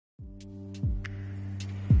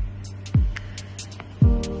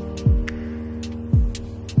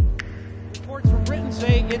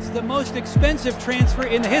It's the most expensive transfer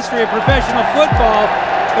in the history of professional football.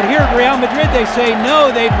 But here at Real Madrid, they say no,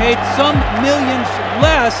 they paid some millions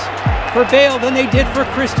less for Bale than they did for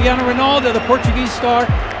Cristiano Ronaldo, the Portuguese star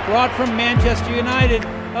brought from Manchester United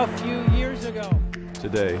a few years ago.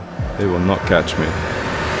 Today, they will not catch me.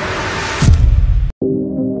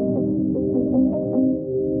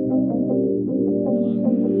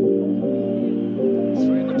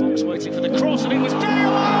 Three in the box waiting for the cross, and it was Bale!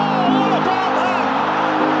 Oh, what about that?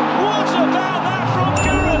 What about that from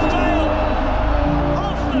Gareth Bale?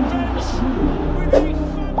 Off the bench with a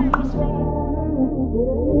fabulous goal.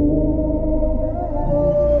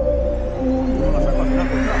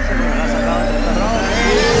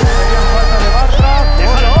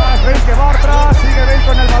 Sigue Bale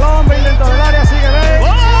con el balón, Bale dentro del área, sigue Bale. ¡Oh!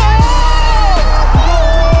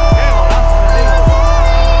 ¡Qué golazo!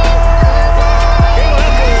 ¡Qué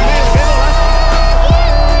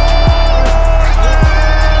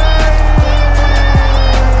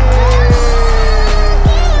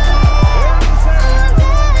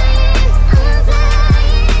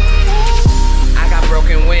I got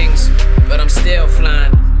broken wings, but I'm still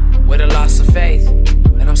flying with a loss of faith,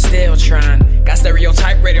 and I'm still trying. Got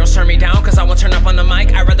stereotype radios turn me down cause I won't turn up on the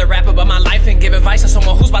mic. I'd rather rap about my life and give advice to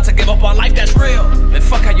someone who's about to give up on life that's real. Man,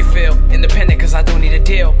 fuck how you feel, independent cause I don't need a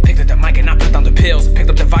deal. Picked up the mic and I put down the pills.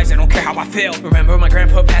 Picked up the vibes, I don't care how I feel. Remember my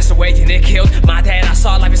grandpa passed away and it killed my dad. I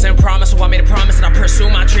saw life is in promise, so I made a promise that I'll pursue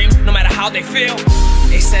my dreams no matter how they feel.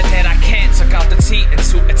 They said that I can't, took out the T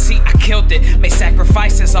into a T, I killed it. Made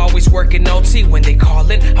sacrifices, always working OT. When they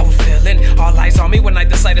callin', I was feeling all eyes on me when I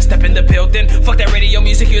decided to step in the building. Fuck that radio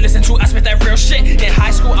music you listen to, I spit that real shit. In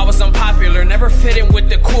high school I was unpopular, never fit in with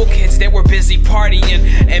the cool kids. They were busy partying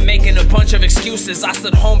and making a bunch of excuses. I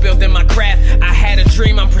stood home building my craft, I had a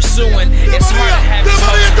dream I'm pursuing. It's hard to have these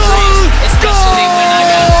hopes and dreams, especially when I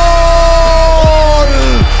got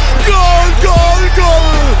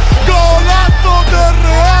Golazo de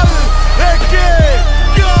Real. Es que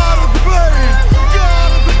Gareth Bale,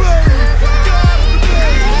 Gareth Bale, Gareth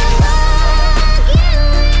Bale.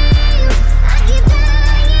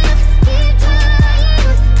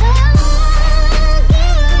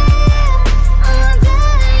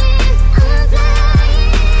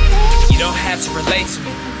 You don't have to relate to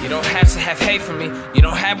me, you don't have to have hate for me, you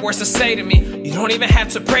don't have words to say to me, you don't even have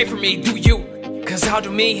to pray for me, do you? Cause I'll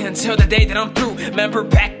do me until the day that I'm through. Remember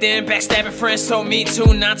back then, backstabbing friends told me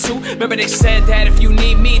to not to. Remember they said that if you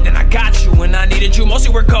need me, then I got you. When I needed you, most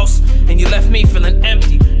you were ghosts, and you left me feeling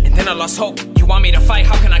empty. And then I lost hope. You want me to fight,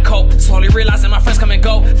 how can I cope? Slowly realizing my friends come and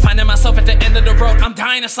go, finding myself at the end of the road. I'm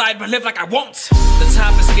dying inside, but live like I won't. The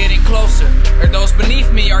top is getting closer, or those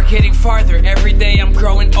beneath me are getting farther. Every day I'm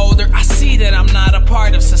growing older, I see that I'm not a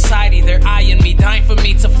part of society. They're eyeing me, dying for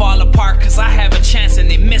me to fall apart. Cause I have a chance and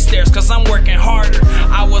they miss theirs, cause I'm working harder.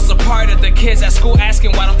 I was a part of the kids at school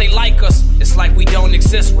asking why don't they like us. It's like we don't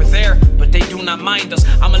exist, we're there, but they do not mind us.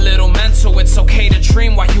 I'm a little mental, it's okay to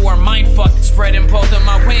dream while you are mindfucked. Spreading both of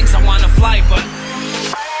my wings, I wanna fly, but